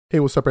Hey,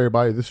 what's up,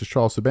 everybody? This is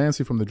Charles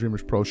Sabansi from the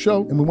Dreamers Pro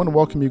Show, and we want to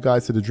welcome you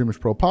guys to the Dreamers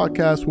Pro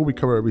Podcast, where we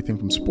cover everything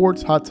from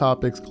sports, hot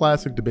topics,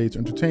 classic debates,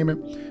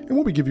 entertainment, and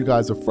where we give you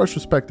guys a fresh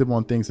perspective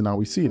on things and how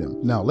we see them.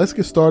 Now, let's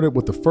get started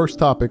with the first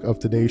topic of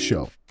today's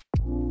show.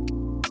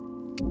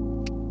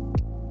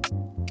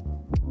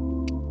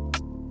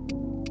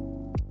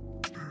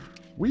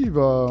 We've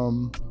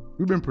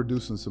been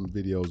producing some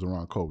videos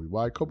around Kobe.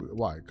 Why Kobe?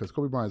 Why? Because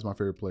Kobe Bryant is my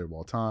favorite player of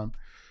all time.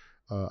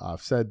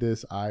 I've said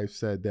this. I've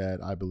said that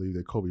I believe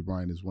that Kobe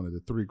Bryant is one of the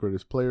three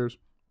greatest players.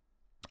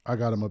 I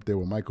got him up there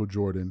with Michael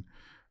Jordan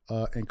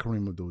and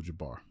Kareem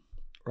Abdul-Jabbar,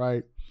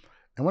 right?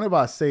 And whenever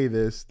I say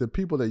this, the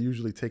people that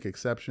usually take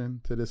exception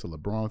to this are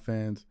LeBron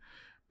fans,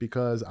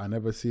 because I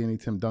never see any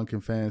Tim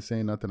Duncan fans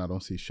saying nothing. I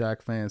don't see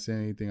Shaq fans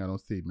saying anything. I don't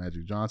see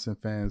Magic Johnson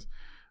fans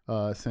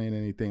saying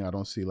anything. I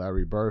don't see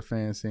Larry Bird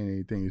fans saying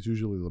anything. It's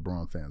usually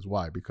LeBron fans.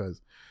 Why?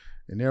 Because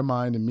in their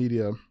mind, the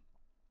media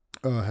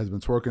has been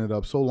twerking it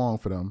up so long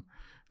for them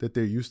that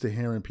they're used to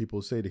hearing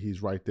people say that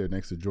he's right there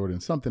next to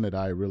Jordan, something that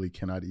I really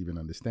cannot even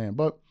understand.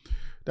 But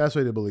that's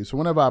what they believe. So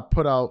whenever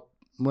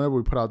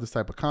we put out this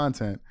type of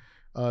content,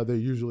 they're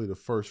usually the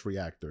first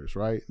reactors,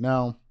 right?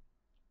 Now,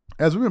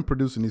 as we've been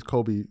producing these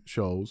Kobe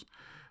shows,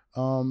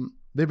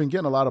 they've been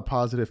getting a lot of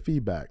positive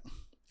feedback.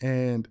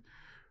 And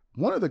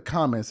one of the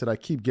comments that I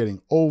keep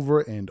getting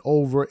over and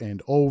over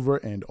and over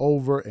and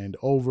over and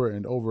over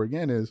and over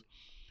again is,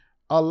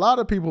 a lot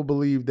of people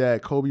believe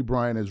that Kobe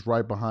Bryant is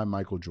right behind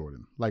Michael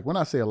Jordan. Like, when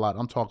I say a lot,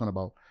 I'm talking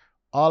about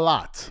a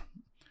lot.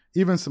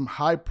 Even some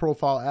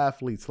high-profile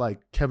athletes like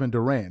Kevin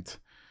Durant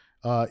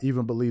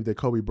even believe that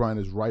Kobe Bryant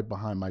is right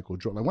behind Michael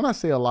Jordan. Like, when I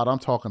say a lot, I'm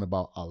talking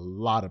about a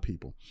lot of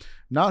people.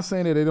 Not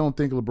saying that they don't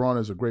think LeBron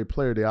is a great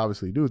player. They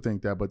obviously do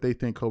think that, but they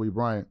think Kobe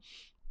Bryant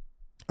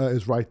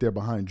is right there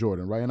behind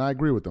Jordan, right? And I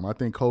agree with them. I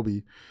think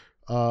Kobe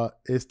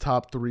is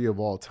top three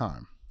of all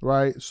time,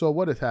 right? So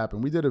what has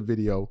happened? We did a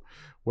video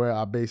where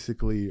I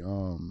basically,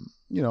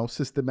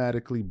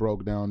 systematically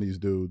broke down these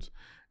dudes.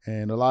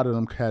 And a lot of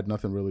them had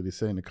nothing really to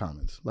say in the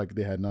comments. Like,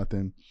 they had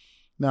nothing.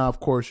 Now, of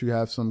course, you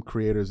have some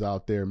creators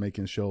out there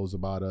making shows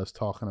about us,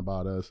 talking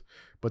about us,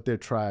 but they're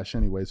trash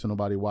anyway. So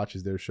nobody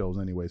watches their shows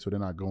anyway. So they're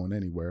not going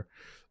anywhere.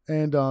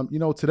 And,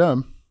 to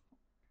them,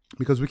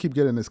 because we keep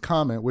getting this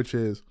comment, which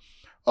is,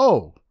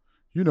 oh,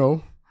 you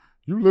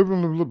live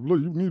in,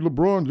 you need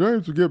LeBron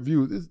James to get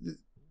views.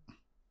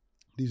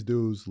 These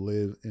dudes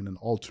live in an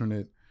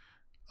alternate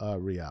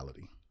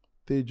reality.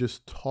 They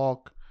just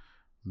talk,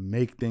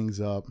 make things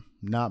up,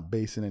 not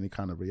based in any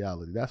kind of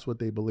reality. That's what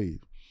they believe.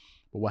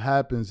 But what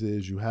happens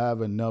is you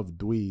have enough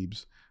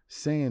dweebs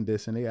saying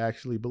this and they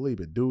actually believe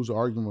it. Dudes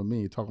arguing with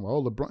me, talking about,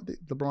 oh,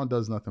 LeBron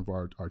does nothing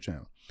for our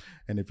channel.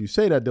 And if you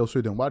say that, they'll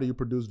say, then why do you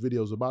produce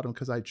videos about him?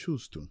 Because I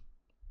choose to.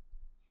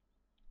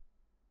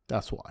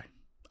 That's why.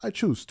 I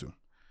choose to.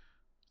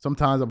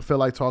 Sometimes I feel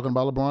like talking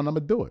about LeBron, I'm going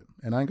to do it.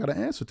 And I ain't got to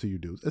answer to you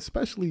dudes,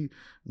 especially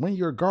when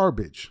you're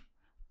garbage.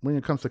 When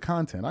it comes to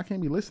content, I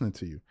can't be listening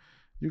to you.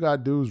 You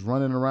got dudes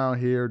running around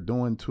here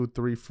doing 2,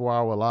 3, 4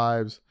 hour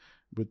lives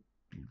with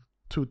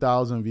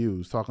 2,000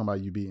 views talking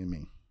about you beating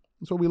me.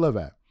 That's what we live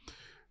at.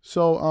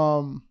 So,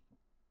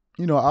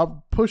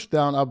 I've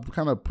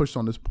kind of pushed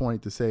on this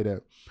point to say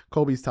that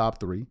Kobe's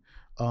top three.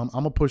 I'm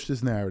going to push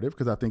this narrative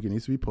because I think it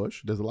needs to be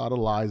pushed. There's a lot of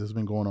lies that's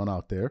been going on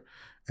out there.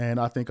 And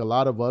I think a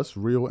lot of us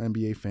real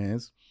NBA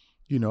fans,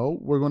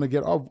 we're going to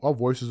get our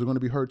voices are going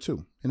to be heard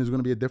too. And there's going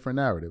to be a different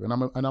narrative. And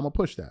I'm going to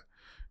push that.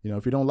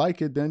 If you don't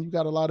like it, then you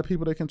got a lot of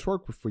people that can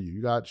twerk for you.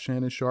 You got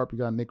Shannon Sharp, you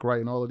got Nick Wright,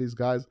 and all of these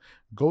guys.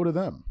 Go to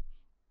them.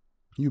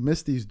 You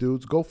miss these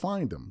dudes, go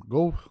find them.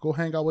 Go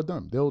hang out with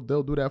them. They'll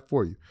do that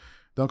for you.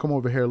 Don't come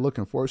over here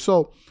looking for it.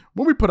 So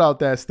when we put out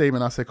that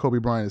statement, I said Kobe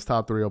Bryant is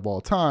top three of all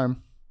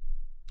time.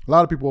 A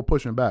lot of people were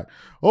pushing back.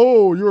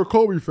 Oh, you're a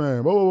Kobe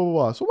fan. Blah, blah, blah,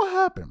 blah. So what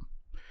happened?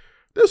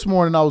 This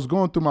morning I was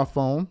going through my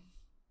phone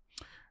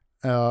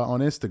on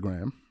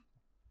Instagram.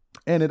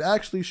 And it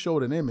actually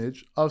showed an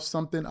image of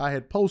something I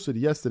had posted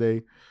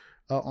yesterday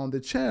on the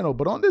channel.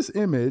 But on this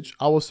image,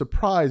 I was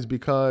surprised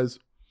because,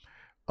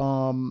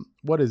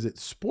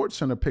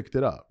 SportsCenter picked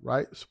it up,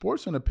 right?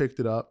 SportsCenter picked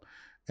it up,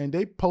 and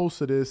they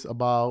posted this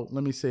about,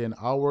 let me say, an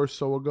hour or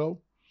so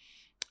ago.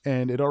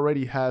 And it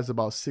already has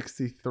about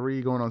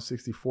 63, going on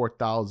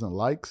 64,000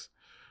 likes.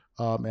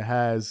 It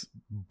has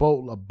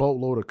a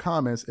boatload of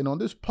comments. And on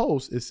this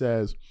post, it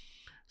says,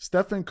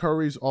 Stephen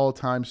Curry's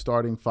all-time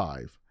starting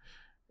five.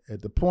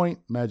 At the point,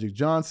 Magic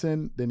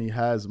Johnson. Then he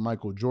has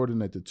Michael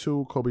Jordan at the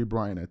 2, Kobe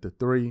Bryant at the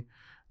 3.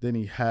 Then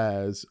he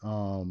has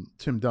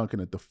Tim Duncan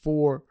at the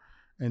 4,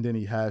 and then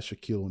he has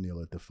Shaquille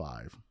O'Neal at the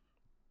 5.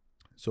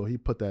 So he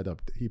put that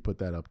up. He put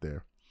that up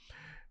there.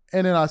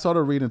 And then I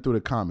started reading through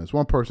the comments.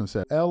 One person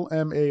said,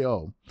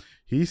 LMAO,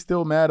 he's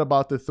still mad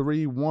about the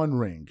 3-1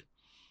 ring.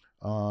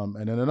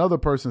 And then another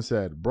person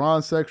said,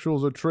 bronze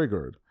sexuals are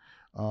triggered.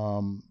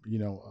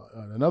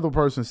 Another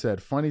person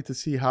said, funny to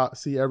see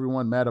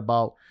everyone mad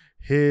about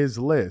his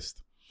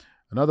list.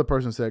 Another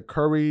person said,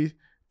 Curry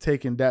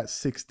taking that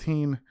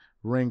 16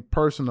 ring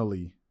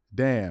personally.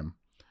 Damn.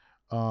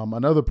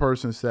 Another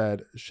person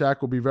said,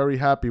 Shaq will be very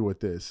happy with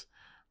this.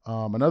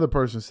 Another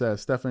person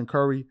says Stephen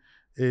Curry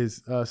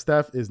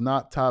Steph is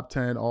not top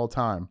 10 all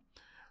time.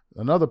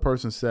 Another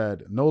person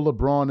said, no,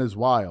 LeBron is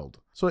wild.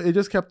 So it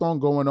just kept on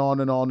going on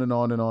and on and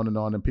on and on and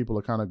on. And people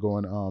are kind of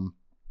going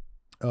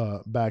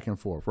back and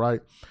forth,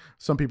 right?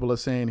 Some people are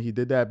saying he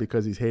did that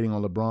because he's hating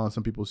on LeBron.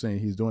 Some people are saying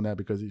he's doing that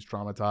because he's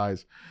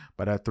traumatized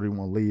by that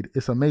 3-1 lead.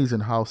 It's amazing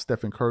how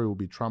Stephen Curry will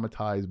be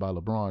traumatized by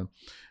LeBron.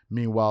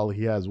 Meanwhile,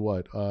 he has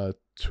what?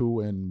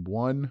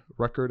 2-1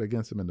 record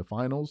against him in the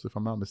finals, if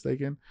I'm not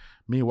mistaken.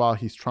 Meanwhile,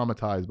 he's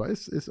traumatized by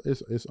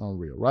it's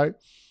unreal, right?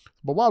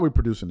 But why are we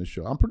producing this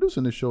show? I'm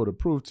producing this show to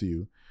prove to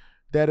you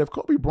that if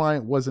Kobe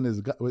Bryant wasn't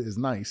as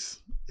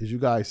nice as you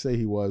guys say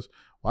he was,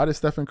 why does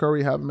Stephen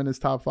Curry have him in his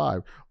top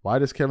 5? Why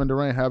does Kevin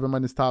Durant have him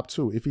in his top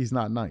 2 if he's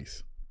not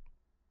nice?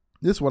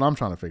 This is what I'm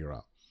trying to figure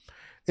out.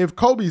 If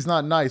Kobe's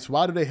not nice,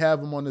 why do they have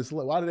him on this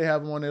list? Why do they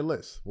have him on their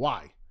list?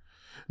 Why?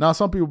 Now,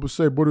 some people will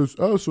say, but it's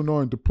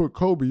asinine to put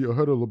Kobe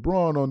ahead of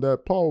LeBron on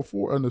that power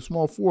 4 and the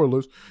small 4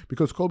 list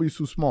because Kobe's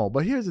too small.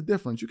 But here's the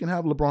difference. You can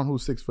have LeBron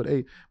who's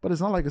 6'8", but it's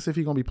not like as if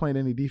he's going to be playing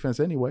any defense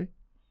anyway.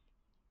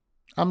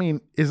 I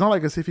mean, it's not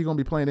like as if he's going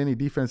to be playing any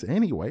defense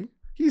anyway.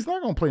 He's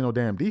not going to play no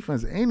damn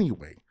defense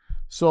anyway.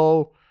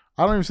 So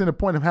I don't even see the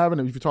point of having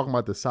it if you're talking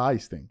about the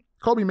size thing.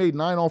 Kobe made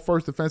 9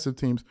 all-first defensive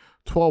teams,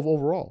 12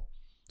 overall.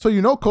 So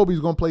you know Kobe's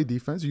going to play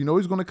defense. You know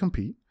he's going to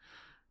compete.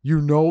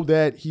 You know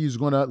that he's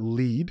going to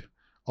lead.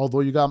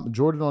 Although you got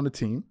Jordan on the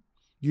team,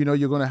 you know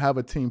you're going to have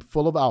a team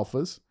full of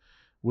alphas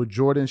with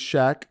Jordan,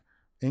 Shaq,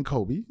 and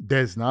Kobe.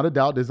 There's not a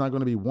doubt there's not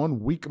going to be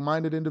one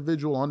weak-minded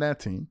individual on that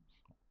team,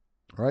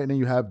 right? And then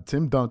you have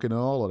Tim Duncan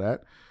and all of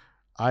that.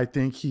 I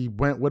think he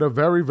went with a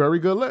very, very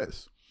good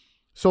list.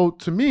 So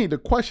to me, the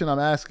question I'm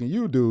asking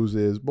you dudes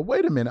is, but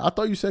wait a minute, I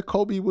thought you said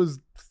Kobe was,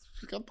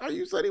 I thought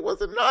you said he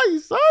wasn't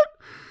nice, son.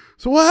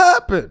 So what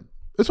happened?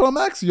 That's what I'm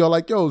asking y'all.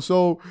 Like, yo,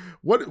 so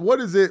what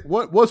is it?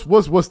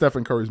 What's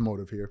Stephen Curry's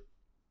motive here?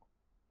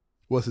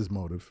 What's his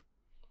motive?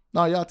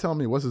 No, y'all tell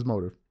me what's his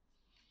motive.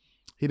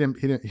 He ain't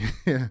pick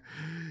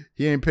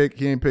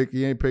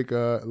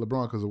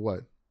LeBron because of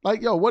what?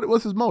 Like, yo,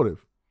 what's his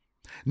motive?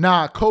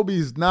 Nah,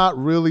 Kobe's not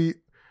really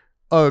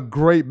a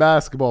great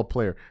basketball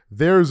player.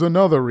 There's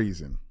another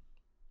reason.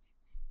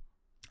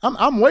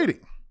 I'm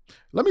waiting.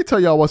 Let me tell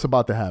y'all what's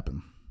about to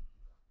happen.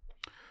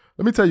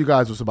 Let me tell you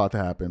guys what's about to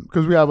happen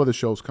because we have other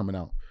shows coming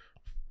out.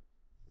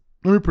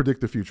 Let me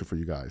predict the future for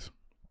you guys.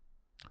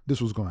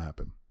 This was going to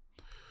happen.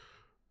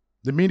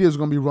 The media is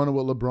going to be running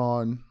with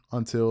LeBron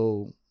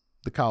until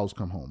the cows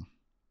come home.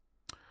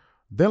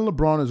 Then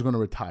LeBron is going to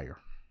retire.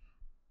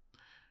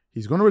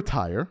 He's going to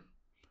retire,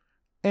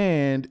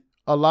 and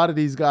a lot of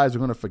these guys are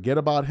going to forget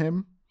about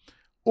him,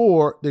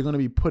 or they're going to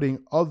be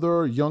putting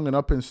other young and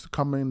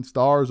up-and-coming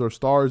stars or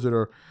stars that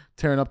are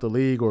tearing up the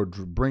league or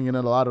bringing in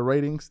a lot of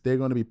ratings. They're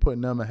going to be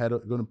putting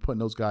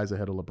those guys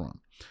ahead of LeBron.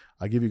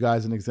 I'll give you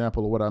guys an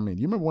example of what I mean.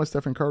 You remember when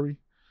Stephen Curry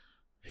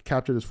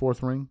captured his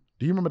 4th ring?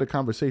 Do you remember the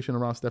conversation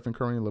around Stephen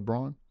Curry and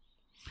LeBron?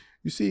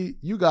 You see,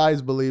 you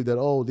guys believe that,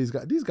 a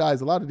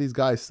lot of these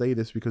guys say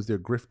this because they're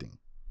grifting.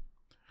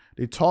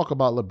 They talk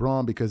about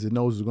LeBron because it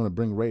knows it's going to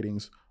bring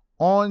ratings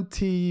on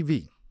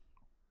TV.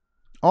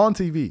 On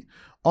TV.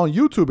 On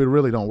YouTube, it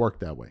really don't work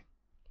that way.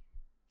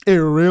 It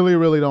really,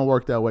 really don't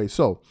work that way.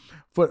 So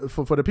for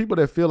the people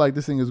that feel like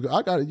this thing is good,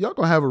 y'all going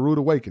to have a rude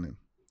awakening.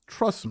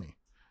 Trust me.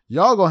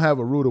 Y'all going to have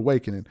a rude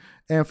awakening.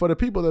 And for the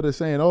people that are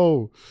saying,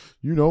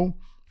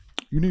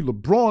 you need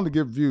LeBron to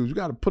get views. You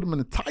got to put him in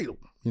the title.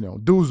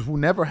 Dudes who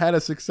never had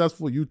a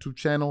successful YouTube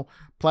channel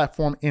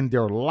platform in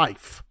their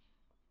life.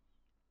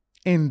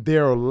 In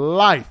their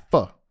life.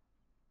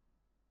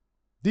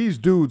 These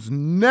dudes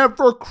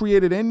never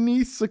created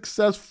any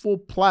successful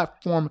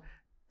platform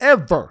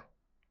ever.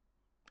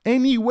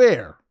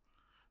 Anywhere.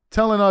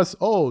 Telling us,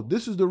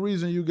 this is the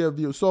reason you get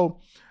views. So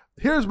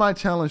here's my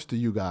challenge to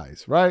you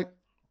guys, right?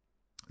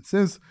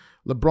 Since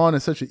LeBron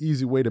is such an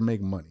easy way to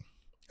make money.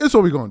 Here's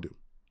what we're going to do.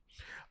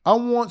 I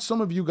want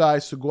some of you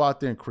guys to go out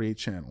there and create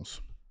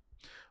channels.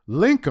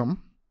 Link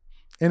them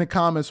in the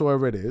comments,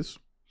 wherever it is,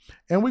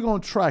 and we're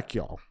going to track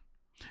y'all.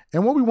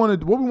 And what we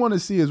want to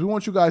see is we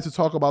want you guys to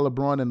talk about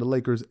LeBron and the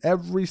Lakers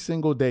every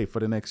single day for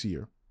the next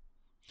year.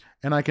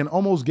 And I can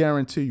almost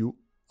guarantee you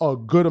a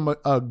good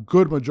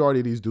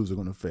majority of these dudes are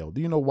going to fail.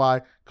 Do you know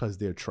why? Because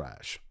they're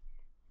trash.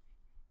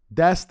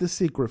 That's the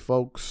secret,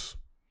 folks.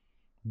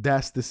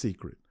 That's the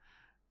secret.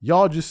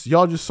 Y'all just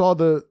saw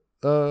the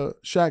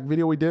Shaq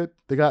video we did.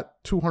 They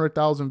got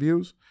 200,000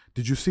 views.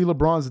 Did you see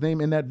LeBron's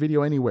name in that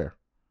video anywhere?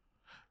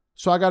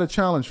 So I got a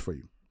challenge for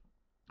you.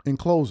 In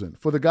closing,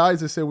 for the guys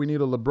that say we need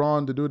a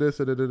LeBron to do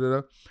this,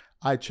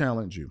 I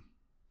challenge you.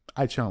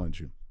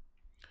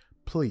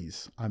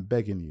 Please, I'm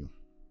begging you.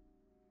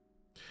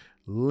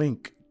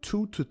 Link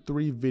 2 to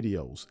 3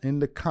 videos in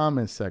the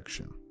comment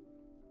section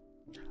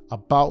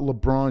about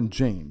LeBron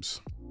James.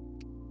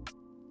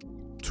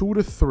 2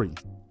 to 3.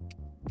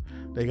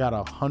 They got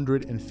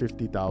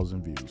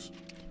 150,000 views.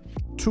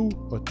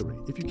 2 or 3.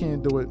 If you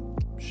can't do it,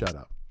 shut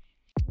up.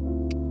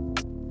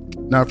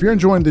 Now, if you're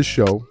enjoying this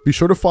show, be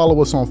sure to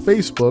follow us on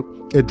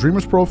Facebook at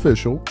Dreamers Pro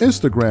Official,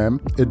 Instagram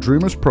at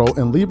Dreamers Pro,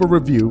 and leave a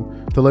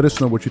review to let us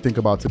know what you think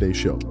about today's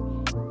show.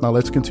 Now,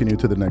 let's continue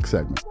to the next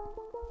segment.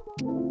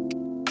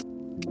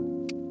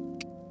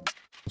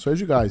 So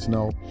as you guys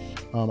know,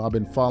 I've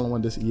been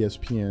following this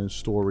ESPN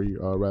story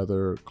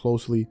rather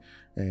closely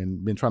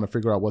and been trying to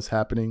figure out what's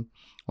happening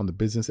on the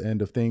business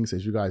end of things.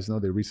 As you guys know,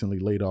 they recently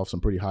laid off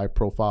some pretty high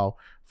profile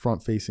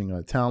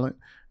front-facing talent.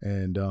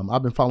 And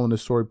I've been following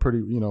this story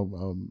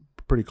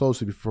pretty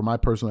closely for my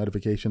personal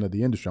edification of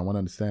the industry. I want to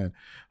understand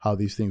how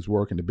these things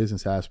work in the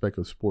business aspect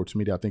of sports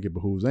media. I think it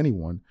behooves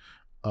anyone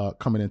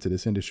coming into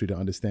this industry to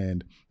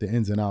understand the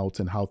ins and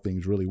outs and how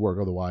things really work.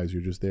 Otherwise,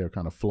 you're just there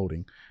kind of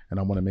floating. And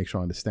I want to make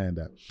sure I understand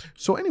that.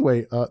 So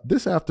anyway,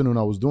 this afternoon,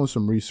 I was doing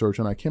some research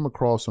and I came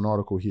across an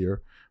article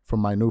here from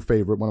my new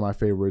favorite, one of my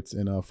favorites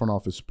in front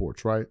office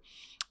sports, right?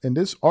 And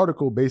this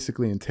article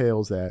basically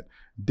entails that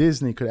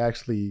Disney could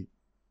actually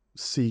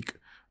seek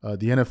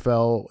the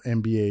NFL,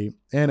 NBA,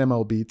 and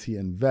MLB to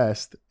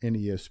invest in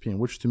ESPN,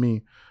 which to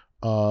me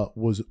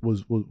was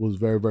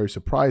very, very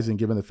surprising,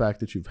 given the fact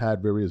that you've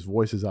had various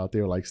voices out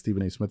there like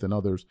Stephen A. Smith and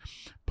others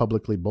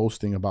publicly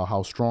boasting about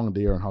how strong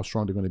they are and how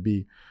strong they're going to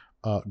be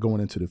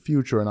going into the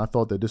future. And I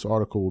thought that this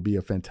article will be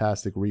a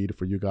fantastic read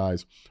for you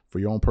guys, for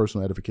your own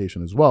personal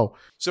edification as well.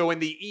 So in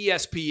the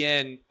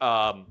ESPN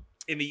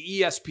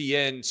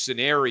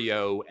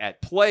scenario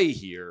at play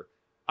here,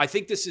 I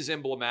think this is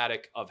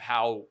emblematic of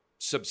how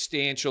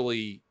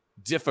substantially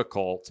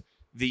difficult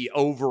the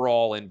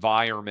overall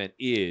environment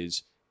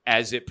is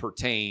as it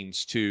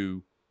pertains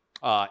to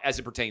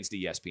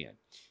ESPN.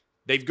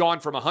 They've gone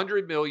from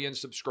 100 million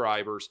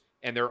subscribers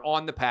and they're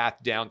on the path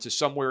down to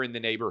somewhere in the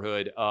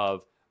neighborhood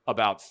of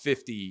about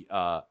 50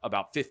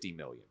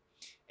 million.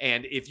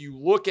 And if you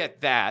look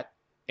at that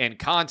and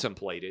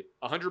contemplate it,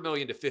 100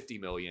 million to 50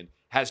 million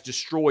has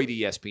destroyed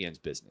ESPN's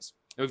business.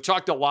 And we've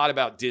talked a lot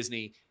about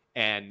Disney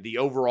and the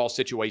overall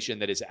situation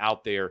that is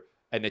out there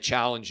and the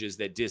challenges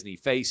that Disney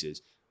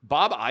faces.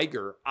 Bob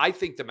Iger, I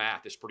think the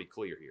math is pretty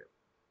clear here.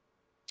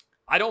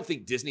 I don't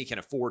think Disney can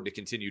afford to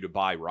continue to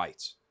buy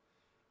rights.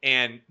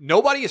 And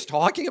nobody is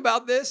talking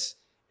about this.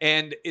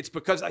 And it's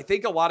because I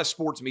think a lot of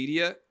sports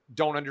media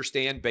don't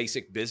understand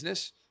basic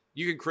business.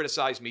 You can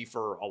criticize me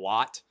for a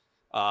lot,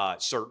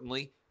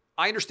 certainly.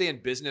 I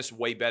understand business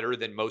way better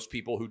than most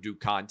people who do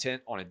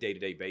content on a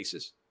day-to-day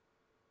basis.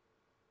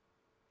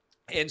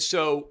 And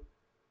so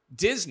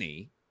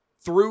Disney,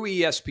 through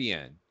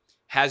ESPN,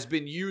 has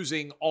been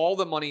using all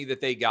the money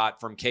that they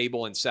got from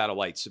cable and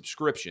satellite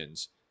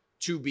subscriptions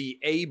to be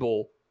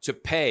able to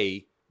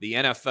pay the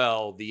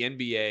NFL, the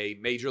NBA,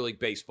 Major League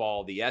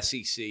Baseball, the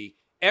SEC.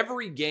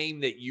 Every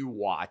game that you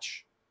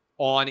watch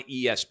on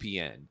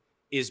ESPN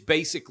is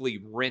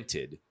basically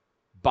rented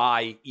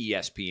by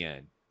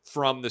ESPN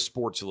from the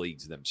sports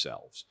leagues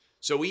themselves.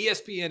 So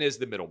ESPN is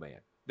the middleman.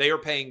 They are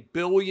paying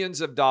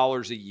billions of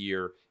dollars a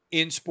year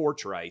in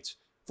sports rights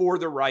for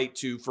the right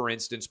to, for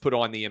instance, put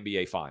on the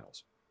NBA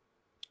Finals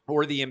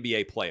or the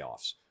NBA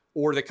playoffs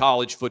or the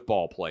college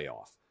football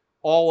playoff.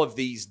 All of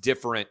these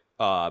different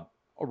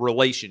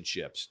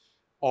relationships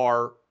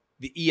are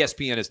the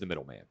ESPN is the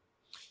middleman.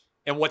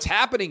 And what's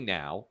happening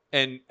now,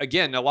 and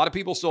again, a lot of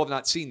people still have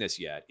not seen this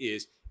yet,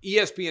 is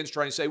ESPN's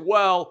trying to say,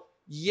 well,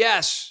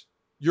 yes,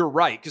 you're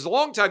right. Because a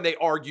long time they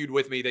argued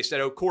with me. They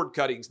said, oh, cord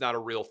cutting's not a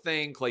real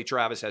thing. Clay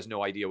Travis has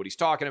no idea what he's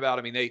talking about.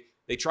 I mean,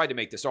 they tried to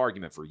make this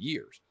argument for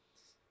years.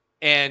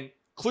 And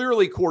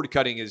clearly cord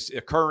cutting is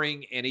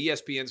occurring, and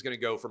ESPN's going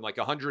to go from like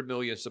 100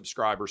 million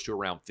subscribers to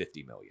around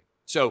 50 million.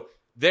 So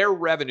their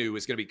revenue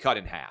is going to be cut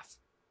in half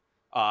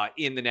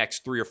in the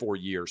next 3 or 4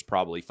 years,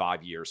 probably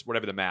 5 years,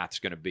 whatever the math's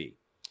going to be.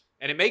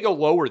 And it may go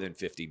lower than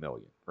 50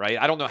 million, right?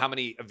 I don't know how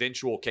many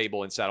eventual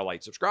cable and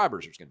satellite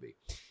subscribers there's going to be.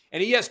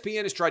 And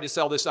ESPN has tried to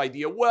sell this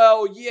idea,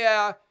 well,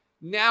 yeah,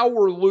 now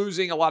we're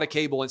losing a lot of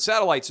cable and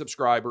satellite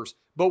subscribers,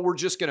 but we're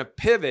just going to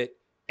pivot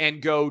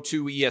and go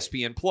to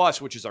ESPN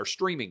Plus, which is our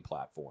streaming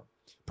platform.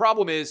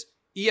 Problem is,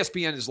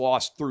 ESPN has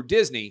lost through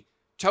Disney.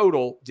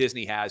 Total,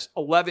 Disney has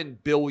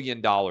 $11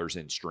 billion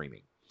in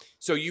streaming.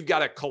 So you've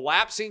got a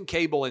collapsing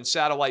cable and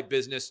satellite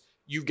business.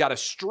 You've got a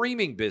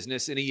streaming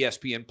business in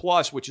ESPN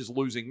Plus, which is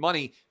losing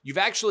money. You've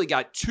actually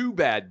got two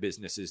bad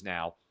businesses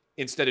now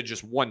instead of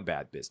just one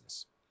bad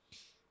business.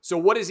 So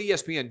what is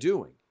ESPN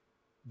doing?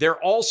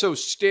 They're also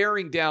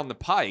staring down the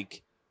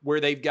pike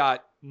where they've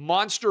got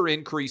monster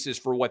increases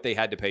for what they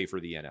had to pay for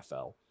the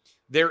NFL.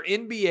 Their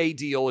NBA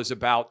deal is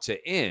about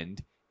to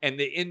end, and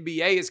the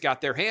NBA has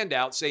got their hand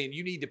out saying,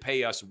 you need to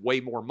pay us way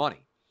more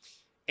money.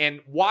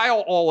 And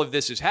while all of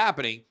this is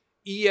happening,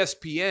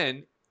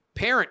 ESPN,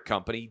 parent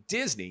company,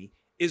 Disney,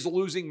 is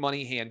losing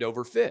money hand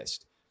over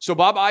fist. So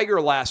Bob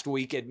Iger last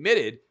week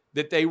admitted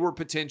that they were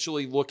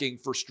potentially looking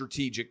for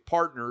strategic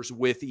partners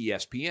with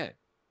ESPN.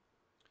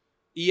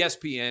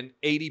 ESPN,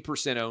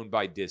 80% owned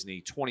by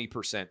Disney,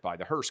 20% by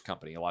the Hearst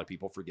Company. A lot of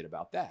people forget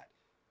about that.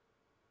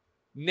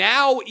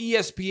 Now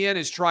ESPN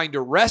is trying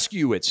to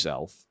rescue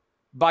itself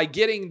by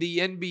getting the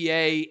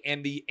NBA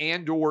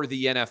and or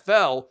the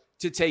NFL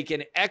to take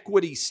an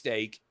equity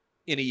stake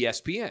in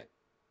ESPN.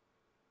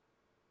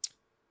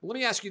 Let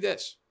me ask you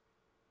this.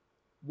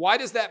 Why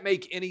does that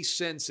make any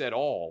sense at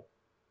all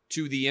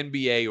to the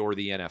NBA or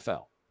the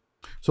NFL?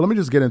 So let me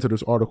just get into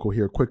this article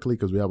here quickly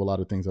because we have a lot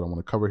of things that I want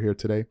to cover here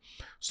today.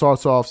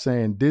 Starts off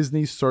saying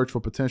Disney's search for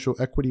potential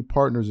equity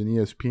partners in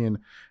ESPN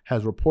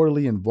has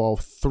reportedly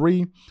involved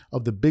 3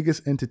 of the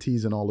biggest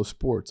entities in all of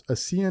sports. A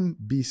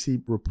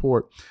CNBC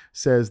report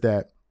says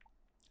that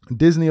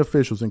Disney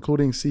officials,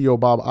 including CEO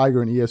Bob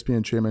Iger and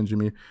ESPN chairman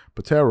Jimmy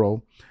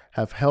Pitaro,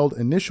 have held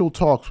initial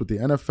talks with the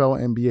NFL,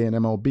 NBA, and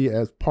MLB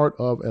as part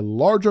of a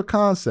larger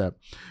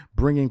concept,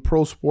 bringing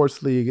pro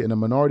sports league and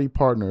minority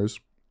partners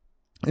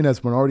in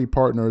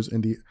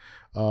the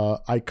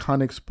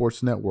iconic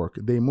sports network.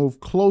 The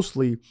move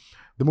closely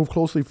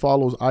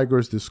follows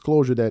Iger's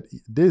disclosure that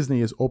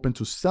Disney is open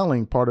to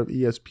selling part of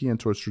ESPN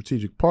to a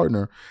strategic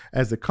partner,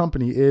 as the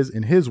company is,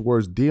 in his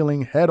words,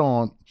 dealing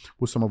head-on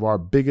with some of our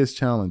biggest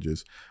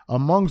challenges.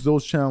 Amongst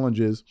those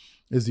challenges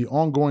is the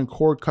ongoing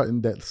cord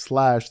cutting that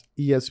slashed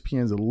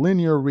ESPN's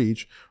linear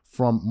reach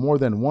from more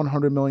than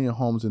 100 million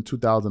homes in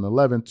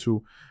 2011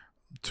 to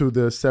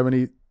the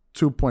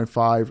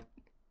 72.5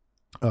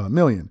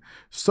 million.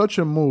 Such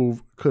a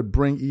move could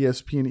bring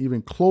ESPN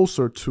even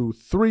closer to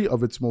 3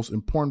 of its most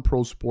important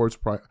pro sports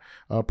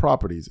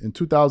properties. In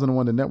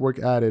 2001, the network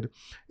added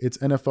its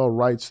NFL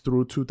rights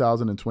through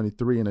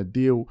 2023 in a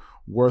deal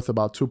worth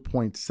about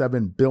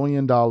 $2.7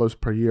 billion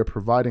per year,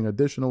 providing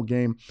additional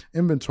game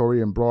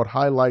inventory and broad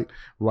highlight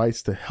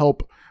rights to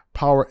help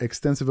power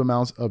extensive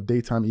amounts of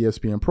daytime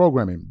ESPN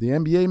programming. The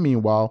NBA,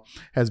 meanwhile,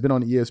 has been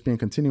on ESPN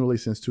continually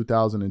since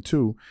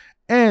 2002,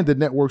 and the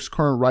network's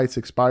current rights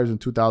expires in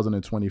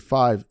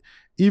 2025.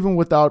 Even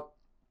without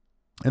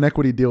an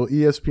equity deal,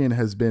 ESPN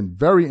has been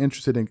very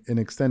interested in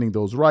extending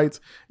those rights.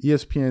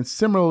 ESPN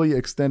similarly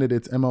extended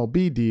its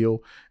MLB deal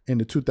in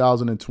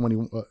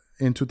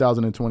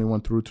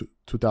 2021 through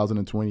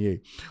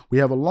 2028. We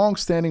have a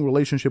long-standing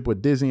relationship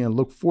with Disney and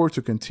look forward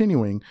to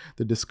continuing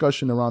the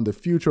discussion around the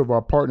future of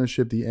our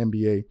partnership, the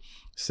NBA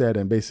said,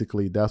 and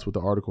basically that's what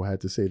the article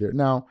had to say there.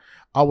 Now,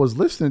 I was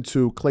listening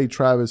to Clay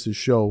Travis's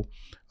show.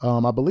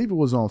 I believe it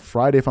was on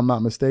Friday, if I'm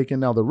not mistaken.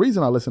 Now, the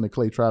reason I listen to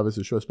Clay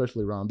Travis's show,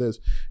 especially around this,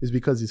 is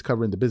because he's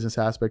covering the business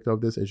aspect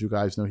of this. As you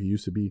guys know, he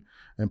used to be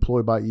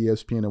employed by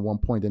ESPN at one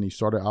point. Then he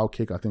started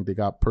Outkick. I think they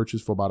got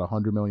purchased for about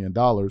 $100 million.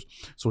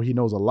 So he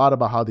knows a lot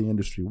about how the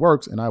industry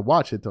works. And I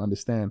watch it to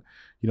understand,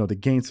 to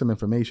gain some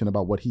information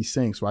about what he's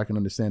saying so I can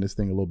understand this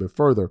thing a little bit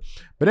further.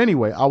 But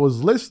anyway, I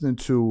was listening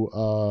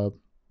to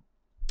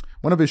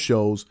one of his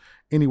shows,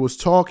 and he was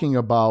talking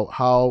about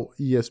how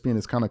ESPN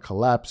is kind of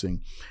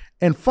collapsing.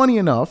 And funny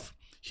enough,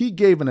 he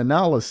gave an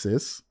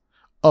analysis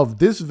of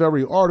this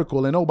very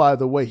article. And oh, by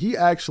the way, he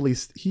actually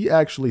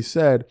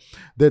said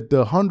that the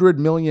 100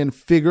 million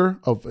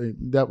figure of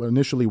that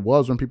initially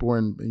was when people were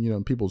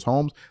in people's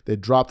homes, they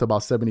dropped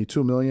about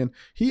 72 million.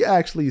 He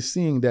actually is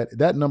seeing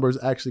that number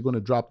is actually going to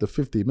drop to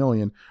 50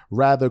 million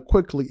rather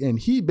quickly. And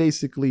he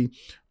basically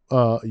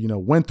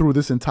went through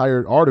this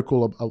entire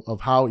article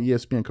of how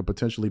ESPN could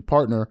potentially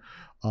partner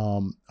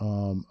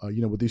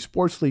with these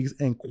sports leagues,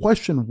 and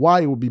question why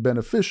it would be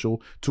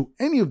beneficial to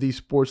any of these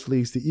sports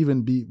leagues to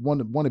even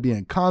want to be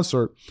in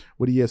concert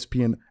with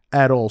ESPN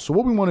at all. So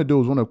what we want to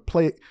do is want to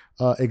play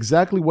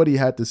exactly what he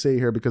had to say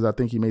here, because I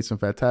think he made some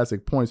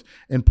fantastic points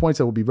and points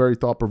that will be very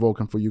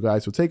thought-provoking for you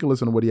guys. So take a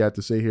listen to what he had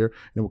to say here,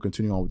 and we'll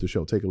continue on with the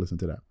show. Take a listen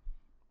to that.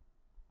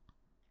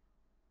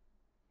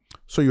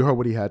 So you heard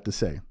what he had to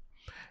say.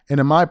 And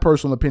in my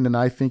personal opinion,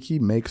 I think he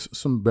makes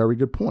some very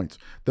good points.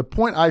 The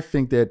point I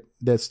think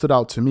that stood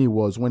out to me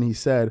was when he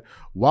said,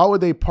 why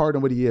would they partner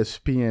with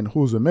ESPN,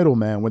 who's a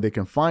middleman, when they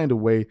can find a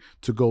way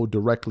to go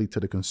directly to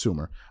the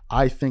consumer?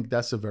 I think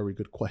that's a very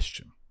good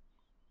question.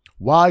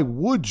 Why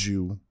would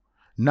you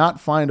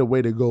not find a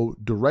way to go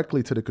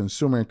directly to the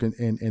consumer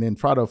and then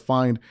try to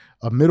find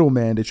a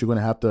middleman that you're going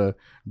to have to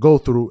go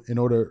through in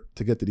order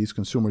to get to these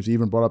consumers? He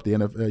even brought up the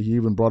NFL. He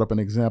even brought up an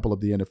example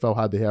of the NFL,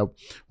 how they have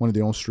one of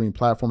their own stream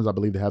platforms. I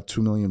believe they have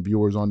 2 million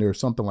viewers on there or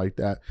something like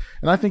that.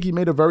 And I think he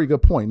made a very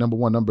good point. Number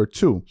one. Number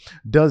two,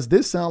 does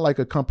this sound like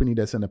a company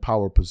that's in a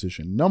power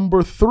position?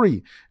 Number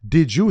three,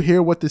 did you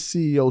hear what the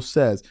CEO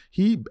says?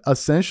 He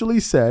essentially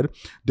said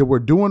that we're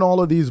doing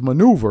all of these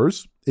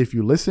maneuvers. If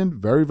you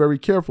listen very, very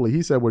carefully,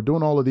 he said, we're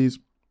doing all of these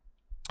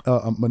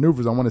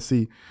maneuvers. I want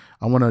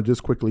to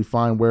just quickly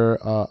find where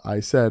I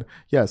said,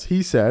 yes,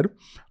 he said,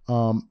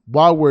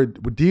 while we're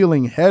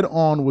dealing head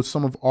on with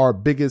some of our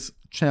biggest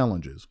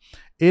challenges.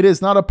 It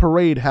is not a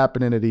parade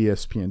happening at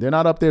ESPN. They're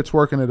not up there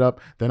twerking it up.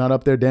 They're not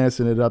up there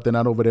dancing it up. They're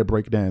not over there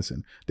break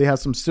dancing. They have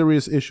some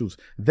serious issues.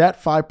 That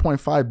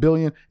 $5.5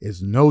 billion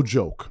is no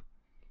joke.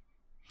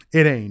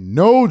 It ain't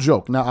no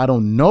joke. Now, I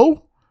don't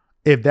know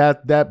if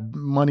that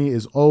money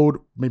is owed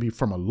maybe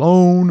from a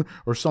loan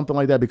or something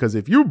like that, because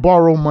if you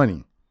borrow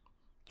money,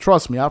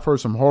 trust me, I've heard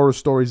some horror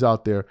stories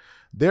out there.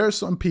 There are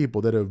some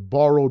people that have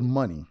borrowed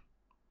money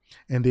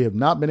and they have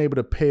not been able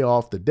to pay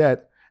off the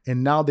debt,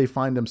 and now they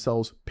find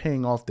themselves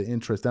paying off the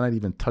interest. They're not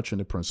even touching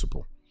the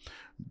principal.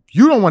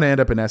 You don't want to end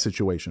up in that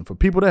situation. For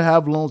people that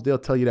have loans, they'll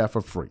tell you that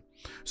for free.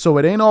 So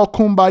it ain't all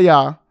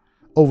kumbaya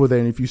over there.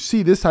 And if you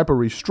see this type of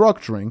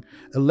restructuring,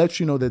 it lets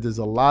you know that there's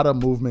a lot of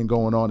movement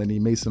going on. And he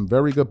made some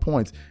very good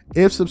points.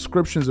 If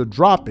subscriptions are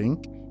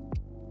dropping,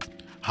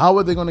 how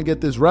are they going to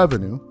get this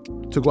revenue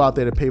to go out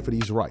there to pay for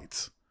these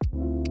rights?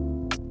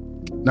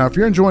 Now, if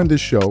you're enjoying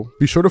this show,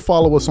 be sure to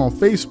follow us on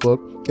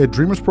Facebook at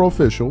Dreamers Pro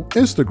Official,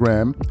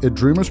 Instagram at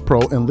Dreamers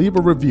Pro, and leave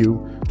a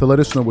review to let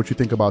us know what you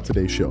think about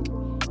today's show.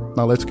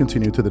 Now, let's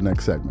continue to the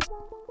next segment.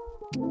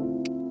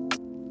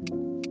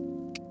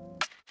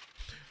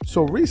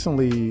 So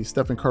recently,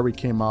 Stephen Curry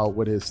came out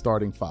with his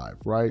starting five,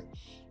 right?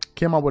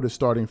 Came out with his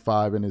starting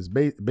five, and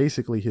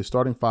basically his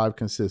starting five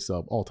consists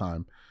of all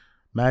time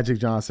Magic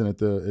Johnson at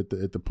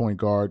the point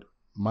guard,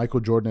 Michael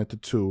Jordan at the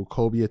 2,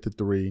 Kobe at the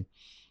 3,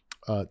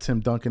 Tim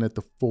Duncan at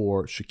the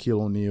 4,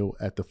 Shaquille O'Neal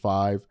at the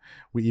 5.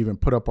 We even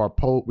put up a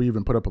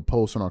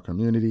post in our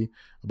community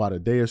about a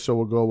day or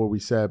so ago where we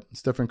said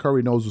Stephen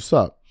Curry knows what's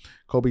up.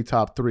 Kobe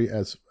top three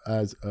as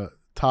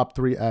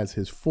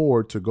his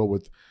 4 to go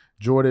with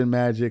Jordan,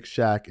 Magic,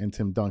 Shaq, and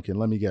Tim Duncan.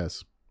 Let me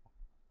guess.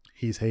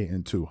 He's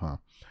hating too, huh?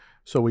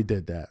 So we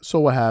did that. So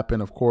what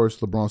happened? Of course,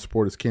 LeBron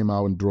supporters came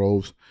out in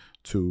droves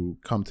to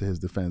come to his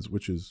defense,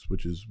 which is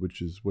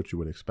what you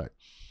would expect.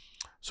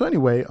 So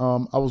anyway,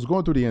 I was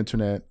going through the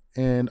internet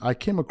and I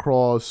came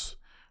across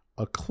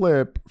a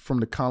clip from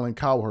the Colin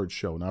Cowherd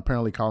show. Now,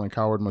 apparently Colin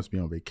Cowherd must be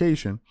on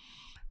vacation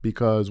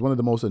because one of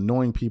the most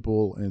annoying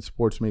people in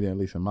sports media, at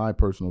least in my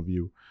personal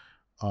view,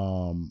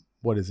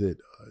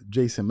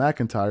 Jason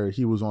McIntyre,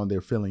 he was on there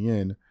filling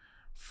in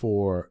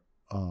for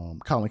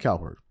Colin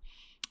Cowherd.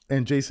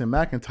 And Jason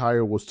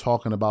McIntyre was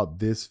talking about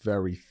this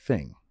very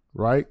thing,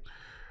 right?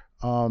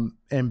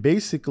 And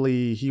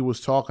basically he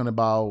was talking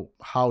about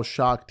how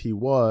shocked he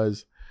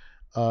was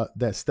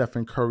that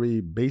Stephen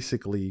Curry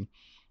basically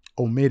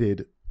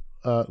omitted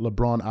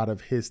LeBron out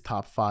of his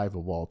top 5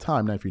 of all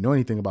time. Now, if you know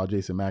anything about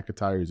Jason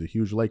McIntyre, he's a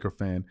huge Laker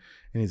fan,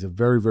 and he's a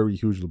very, very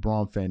huge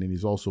LeBron fan, and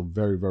he's also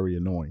very, very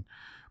annoying.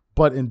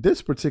 But in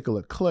this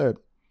particular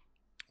clip,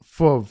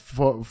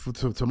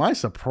 to my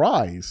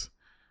surprise,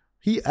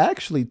 he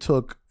actually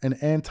took an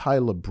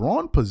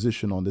anti-LeBron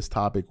position on this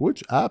topic,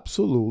 which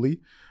absolutely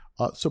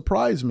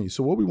surprised me.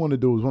 So what we want to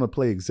do is want to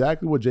play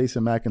exactly what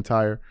Jason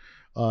McIntyre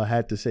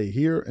had to say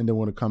here, and then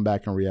want to come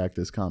back and react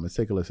to his comments.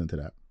 Take a listen to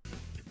that.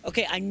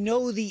 Okay, I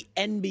know the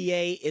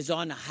NBA is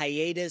on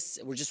hiatus.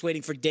 We're just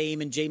waiting for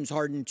Dame and James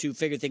Harden to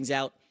figure things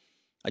out.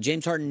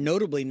 James Harden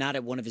notably not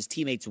at one of his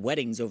teammates'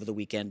 weddings over the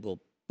weekend.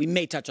 We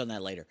may touch on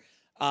that later.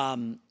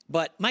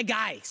 But my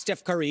guy,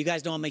 Steph Curry, you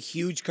guys know I'm a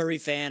huge Curry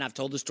fan. I've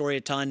told the story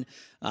a ton.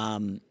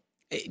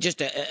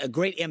 Just a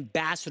great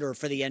ambassador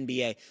for the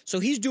NBA. So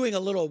he's doing a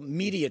little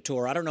media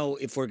tour. I don't know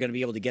if we're going to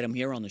be able to get him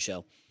here on the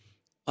show.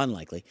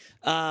 Unlikely.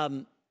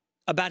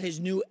 About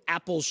his new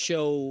Apple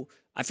show.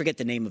 I forget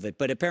the name of it,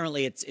 but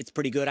apparently it's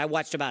pretty good. I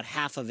watched about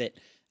half of it.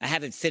 I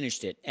haven't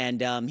finished it.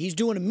 And he's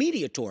doing a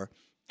media tour.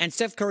 And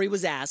Steph Curry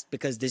was asked,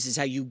 because this is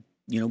how you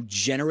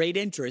generate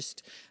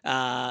interest.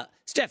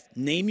 Steph,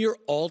 name your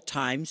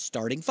all-time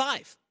starting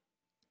 5.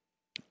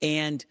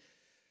 And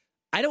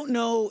I don't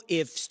know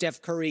if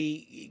Steph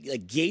Curry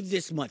gave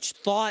this much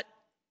thought.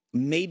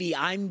 Maybe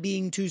I'm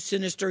being too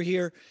sinister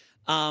here.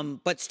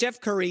 But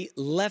Steph Curry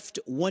left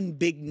one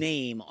big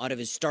name out of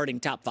his starting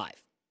top 5.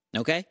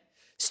 Okay?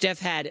 Steph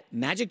had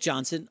Magic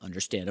Johnson,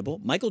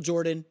 understandable, Michael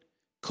Jordan,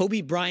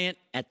 Kobe Bryant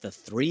at the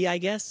 3, I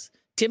guess,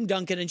 Tim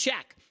Duncan, and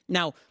Shaq.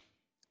 Now,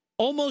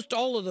 almost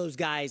all of those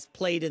guys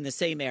played in the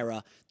same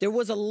era. There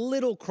was a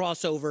little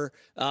crossover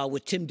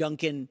with Tim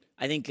Duncan,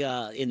 I think,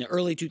 in the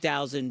early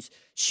 2000s.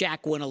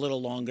 Shaq went a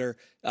little longer.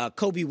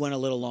 Kobe went a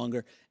little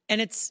longer. And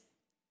it's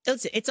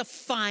a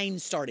fine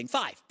starting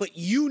 5. But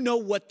you know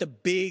what the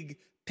big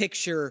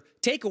picture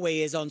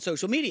takeaway is on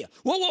social media.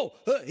 Whoa,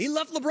 he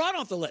left LeBron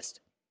off the list.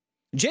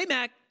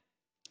 J-Mac,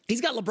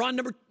 he's got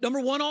LeBron number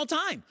 1 all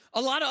time.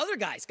 A lot of other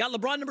guys got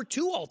LeBron number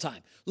 2 all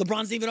time.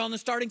 LeBron's even on the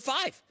starting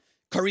 5.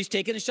 Curry's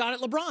taking a shot at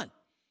LeBron.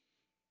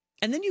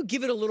 And then you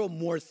give it a little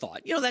more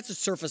thought. That's the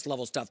surface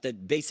level stuff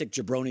that basic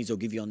jabronis will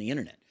give you on the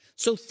internet.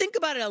 So think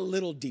about it a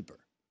little deeper.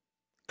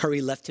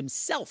 Curry left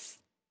himself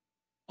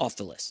off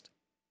the list.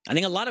 I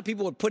think a lot of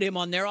people would put him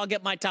on there. I'll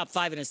get my top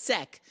 5 in a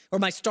sec, or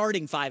my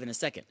starting 5 in a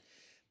second.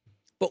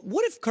 But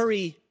what if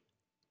Curry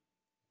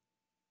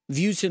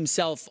views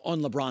himself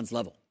on LeBron's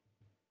level?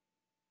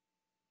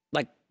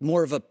 Like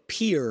more of a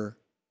peer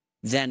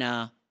than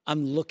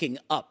I'm looking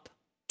up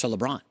to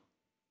LeBron.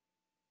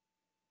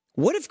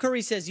 What if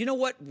Curry says, you know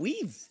what?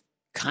 We've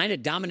kind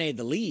of dominated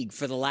the league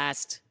for the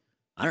last,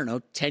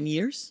 10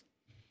 years.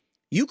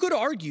 You could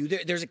argue,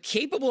 there's a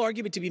capable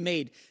argument to be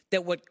made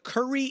that what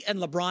Curry and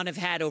LeBron have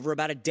had over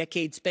about a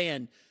decade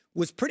span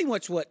was pretty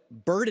much what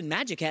Bird and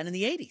Magic had in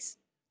the 80s.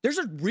 There's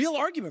a real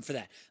argument for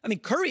that. I mean,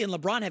 Curry and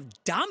LeBron have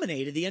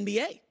dominated the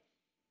NBA.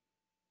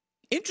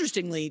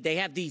 Interestingly, they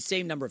have the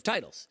same number of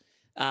titles.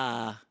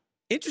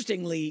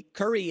 Interestingly,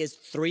 Curry is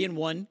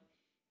 3-1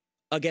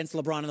 against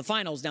LeBron in the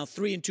finals. Now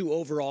 3-2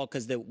 overall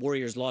because the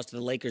Warriors lost to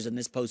the Lakers in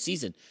this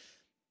postseason.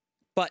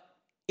 But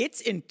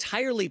it's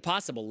entirely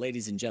possible,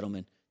 ladies and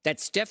gentlemen, that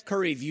Steph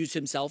Curry views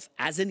himself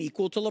as an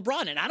equal to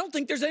LeBron. And I don't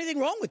think there's anything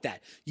wrong with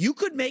that. You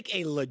could make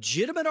a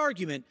legitimate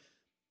argument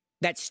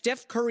that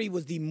Steph Curry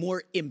was the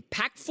more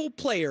impactful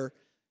player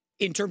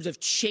in terms of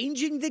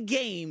changing the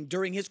game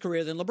during his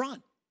career than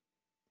LeBron.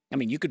 I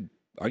mean, you could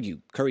argue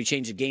Curry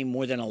changed the game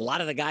more than a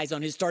lot of the guys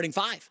on his starting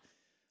five.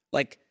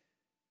 Like,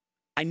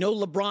 I know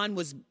LeBron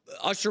was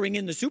ushering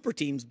in the super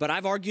teams, but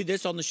I've argued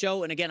this on the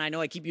show. And again, I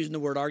know I keep using the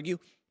word argue.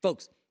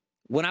 Folks,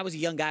 when I was a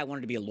young guy, I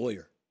wanted to be a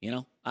lawyer. You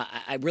know,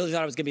 I really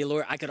thought I was going to be a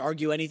lawyer. I could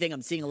argue anything.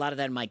 I'm seeing a lot of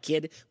that in my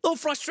kid. A little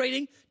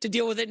frustrating to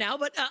deal with it now,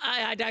 but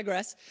I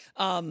digress.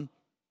 And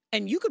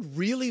you could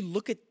really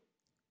look at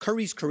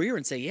Curry's career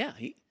and say, yeah,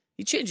 he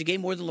changed the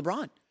game more than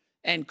LeBron.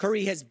 And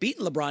Curry has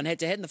beaten LeBron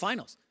head-to-head in the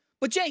finals.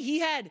 But, Jay, he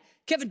had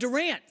Kevin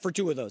Durant for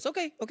 2 of those.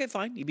 Okay,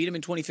 fine. He beat him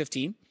in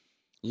 2015,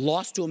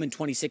 lost to him in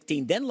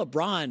 2016. Then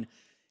LeBron,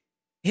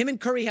 him and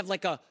Curry have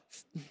like I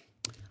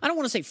don't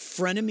want to say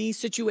frenemy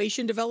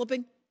situation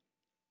developing,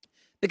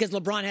 because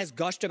LeBron has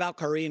gushed about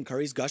Curry and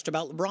Curry's gushed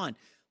about LeBron.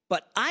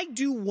 But I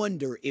do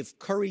wonder if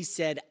Curry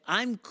said,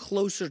 I'm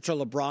closer to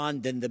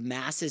LeBron than the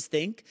masses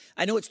think.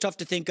 I know it's tough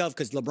to think of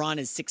because LeBron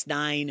is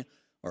 6'9",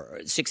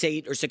 or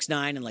 6'8", or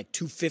 6'9", and like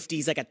 250.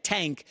 He's like a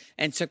tank.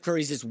 And Steph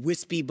Curry's this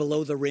wispy,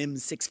 below the rim,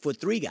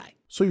 6'3" guy.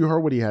 So you heard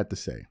what he had to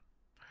say.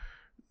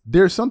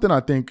 There's something I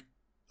think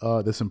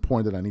that's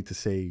important that I need to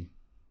say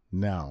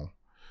now.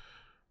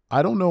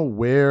 I don't know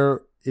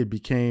where it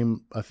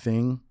became a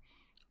thing,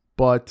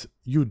 but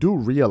you do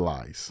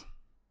realize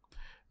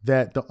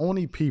that the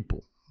only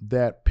people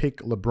that pick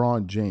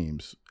LeBron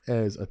James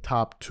as a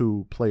top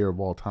 2 player of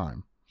all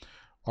time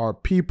are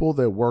people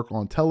that work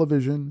on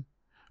television,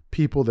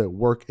 people that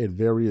work at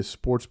various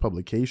sports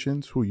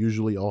publications who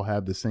usually all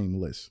have the same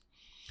list.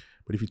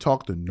 But if you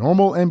talk to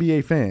normal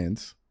NBA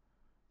fans,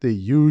 they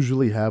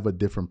usually have a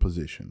different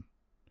position.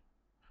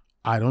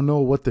 I don't know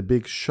what the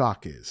big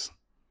shock is.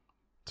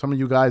 Some of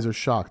you guys are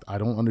shocked. I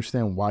don't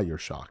understand why you're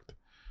shocked.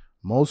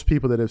 Most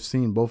people that have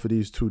seen both of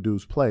these 2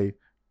 dudes play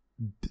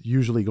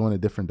usually go in a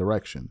different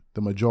direction.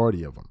 The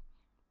majority of them.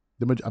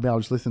 I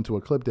was just listening to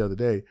a clip the other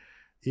day.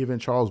 Even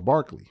Charles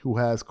Barkley, who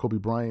has Kobe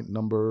Bryant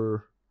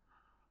number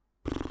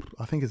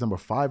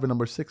 5 or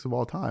number 6 of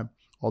all time.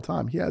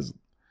 He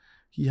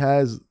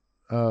has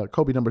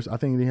Kobe numbers. I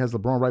think he has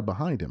LeBron right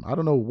behind him. I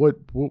don't know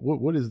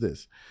what is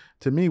this.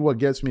 To me, what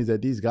gets me is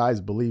that these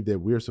guys believe that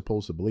we're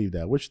supposed to believe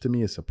that, which to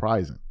me is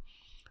surprising.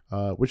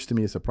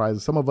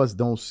 Some of us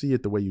don't see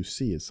it the way you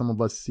see it. Some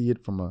of us see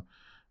it from a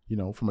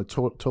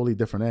totally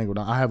different angle.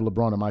 Now, I have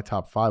LeBron in my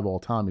top 5 all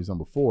time. He's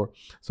number 4.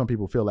 Some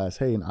people feel that's,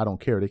 hey, and I don't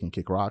care. They can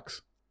kick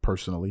rocks.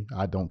 Personally,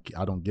 I don't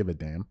give a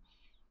damn,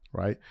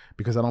 right?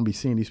 Because I don't be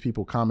seeing these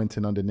people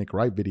commenting under Nick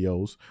Wright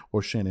videos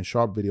or Shannon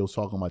Sharp videos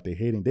talking about they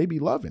hating. They be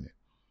loving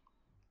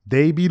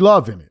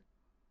it.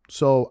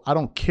 So I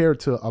don't care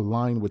to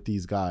align with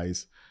these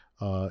guys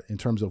in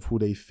terms of who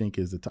they think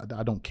is the top.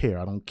 I don't care.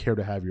 I don't care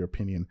to have your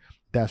opinion.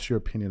 That's your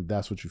opinion. If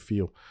that's what you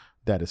feel,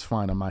 that is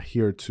fine. I'm not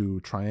here to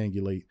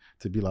triangulate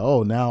to be like,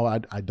 oh, now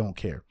I don't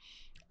care.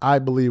 I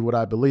believe what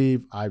I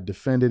believe. I've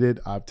defended it.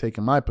 I've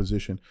taken my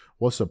position.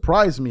 What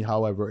surprised me,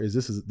 however, is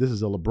this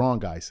is a LeBron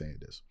guy saying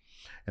this.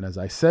 And as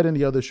I said in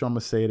the other show, I'm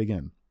going to say it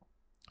again.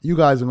 You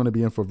guys are going to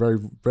be in for a very,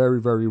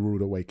 very, very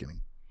rude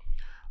awakening.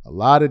 A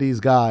lot of these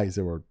guys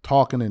that were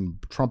talking and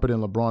trumpeting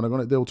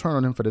LeBron, they'll turn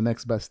on him for the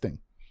next best thing.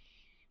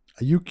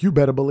 You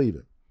better believe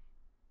it.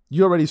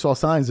 You already saw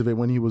signs of it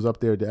when he was up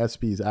there at the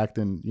ESPYs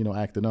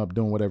acting up,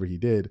 doing whatever he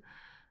did.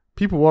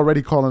 People were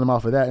already calling him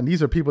out for that. And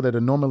these are people that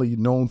are normally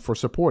known for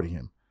supporting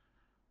him.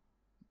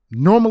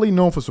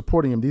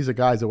 These are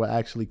guys that were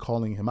actually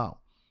calling him out.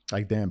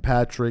 Like Dan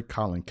Patrick,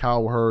 Colin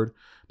Cowherd.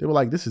 They were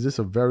like, this is just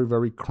a very,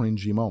 very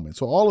cringy moment.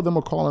 So all of them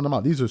are calling him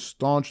out. These are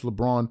staunch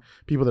LeBron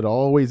people that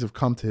always have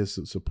come to his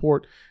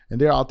support.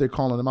 And they're out there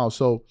calling him out.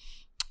 So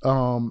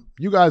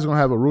you guys are going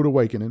to have a rude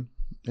awakening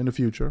in the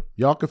future.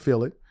 Y'all can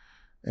feel it.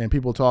 And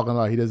people talking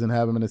about he doesn't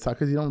have him in the top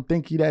because you don't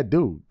think he that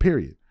dude,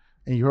 period.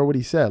 And you heard what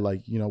he said.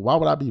 Like, why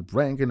would I be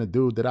ranking a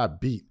dude that I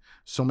beat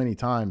so many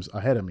times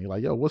ahead of me?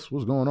 Like, yo, what's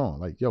going on?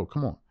 Like, yo,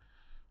 come on.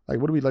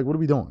 What are we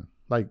doing?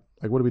 Like,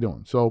 what are we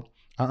doing? So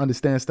I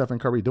understand Stephen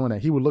Curry doing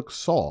that. He would look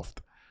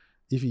soft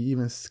if he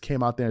even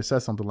came out there and said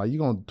something like, you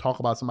going to talk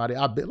about somebody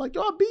I beat? Like,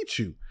 yo, I beat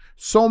you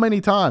so many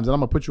times and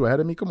I'm going to put you ahead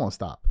of me? Come on,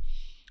 stop.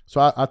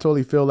 So I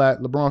totally feel that.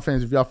 LeBron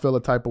fans, if y'all feel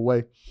a type of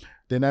way,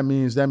 then that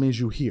means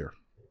you here.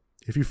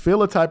 If you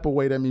feel a type of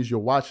way, that means you're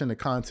watching the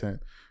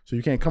content. So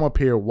you can't come up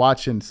here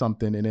watching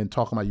something and then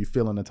talking about you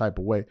feeling a type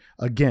of way.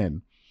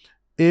 Again,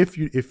 if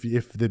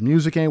the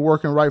music ain't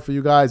working right for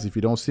you guys, if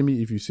you don't see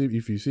me, if you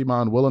see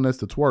my unwillingness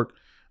to twerk,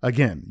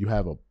 again, you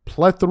have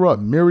a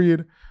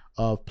myriad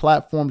of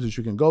platforms that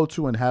you can go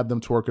to and have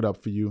them twerk it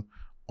up for you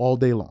all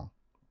day long.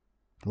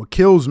 What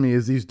kills me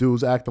is these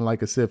dudes acting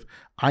like as if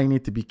I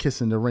need to be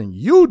kissing the ring.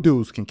 You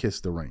dudes can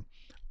kiss the ring.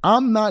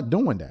 I'm not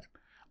doing that.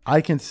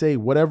 I can say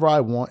whatever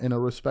I want in a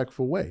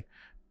respectful way,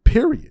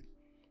 period.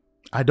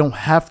 I don't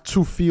have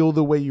to feel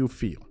the way you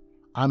feel.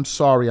 I'm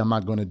sorry, I'm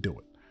not going to do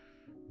it.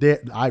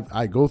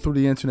 I go through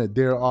the internet.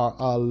 There are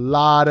a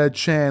lot of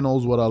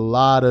channels with a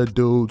lot of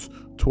dudes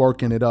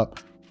twerking it up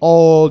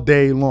all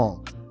day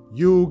long.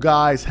 You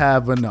guys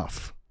have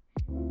enough.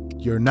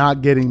 You're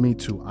not getting me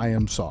too. I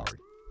am sorry.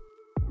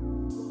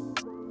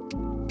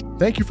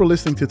 Thank you for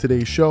listening to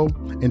today's show.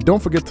 And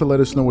don't forget to let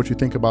us know what you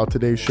think about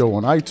today's show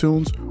on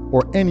iTunes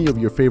or any of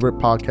your favorite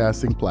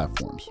podcasting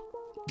platforms.